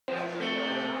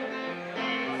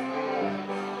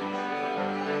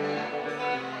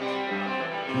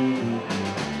When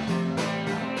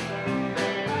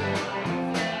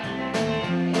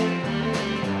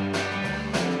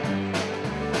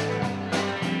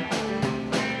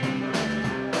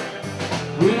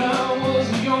I was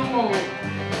a young boy,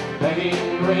 back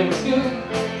in grammar school,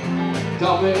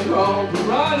 taught me wrong for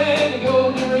right and to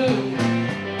go to the room.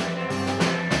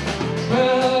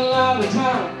 Spent a lot of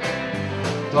time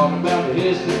talking about the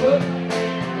history book,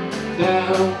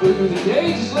 down through the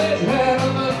ages, let's have a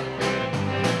look.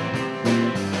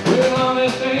 Well, on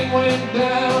this thing went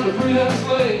down to freedom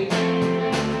slave,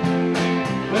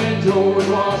 when George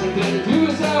Washington to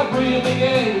his South freedom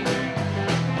gave.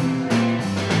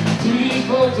 These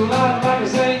folks a lot like to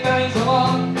say thanks a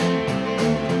lot,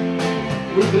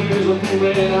 but there's a few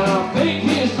that I think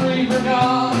history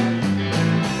forgot.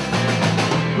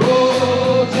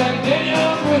 Oh, Jack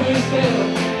Daniels with his step,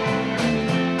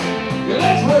 yeah,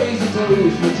 let's raise the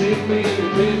toast for Chick me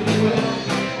and 50 well.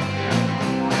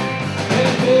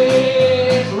 And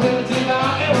best relative I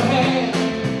ever had,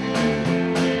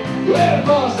 well, it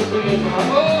must have been my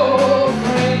old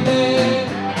granddad.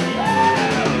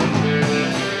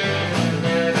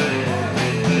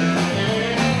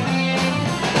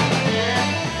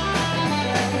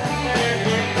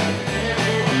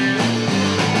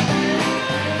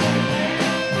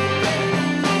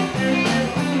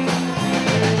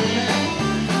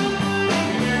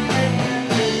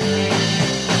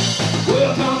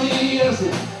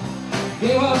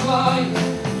 Gave us life,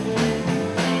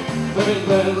 very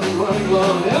bells running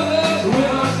long, held us with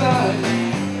our sight.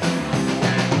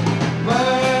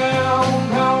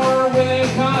 Found power with his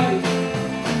kite,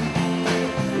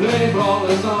 they brought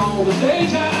us all the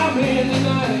daytime in the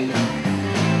night.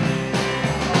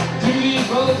 To these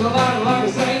folks I'd like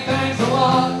to say thanks a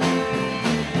lot,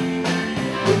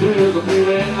 but there's a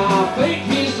feeling I think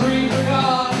history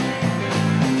forgot.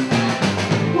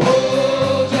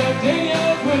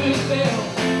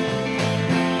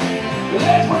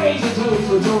 Let's raise a toast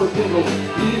for George Pickle,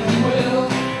 if you will.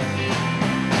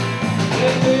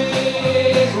 And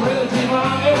this relative I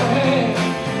ever had,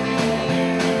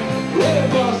 well, it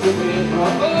must have been my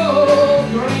old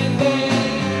granddad.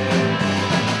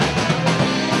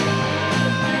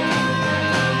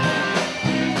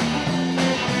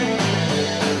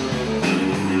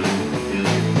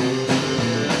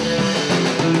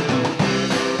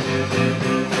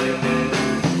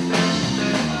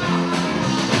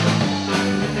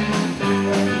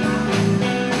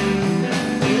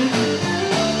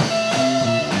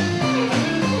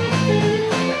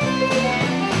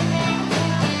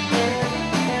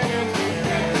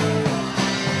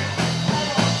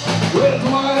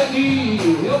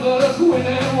 Held us win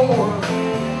that war,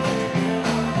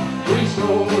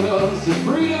 restored us and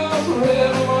freed us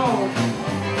forevermore.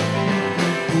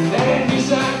 And his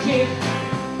sidekick,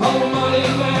 Almighty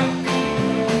Man,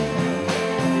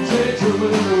 said,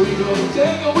 "Truman, we gonna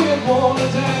take it with one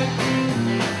attack."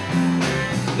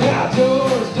 Now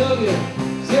George W.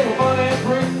 said, "We'll find that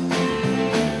fruit,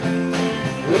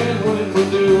 and when we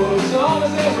do, what's on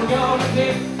his ass we're gonna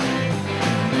kick."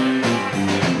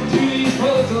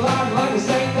 Folks I'd like to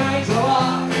say thanks a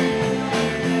lot,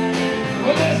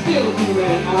 but there's still a few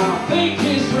that I think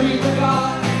history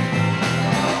forgot.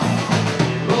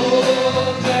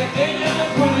 Oh, Jack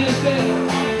Daniels with his step,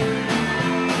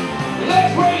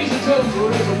 let's raise a toast for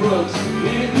Rachel Brooks,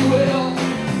 if you will.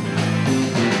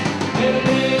 And the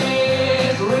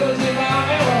best relative I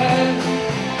ever had,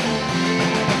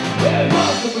 well, it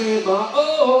must have been my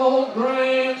old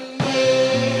granddad.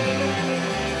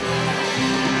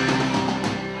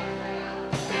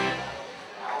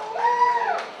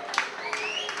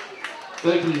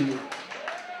 Thank you.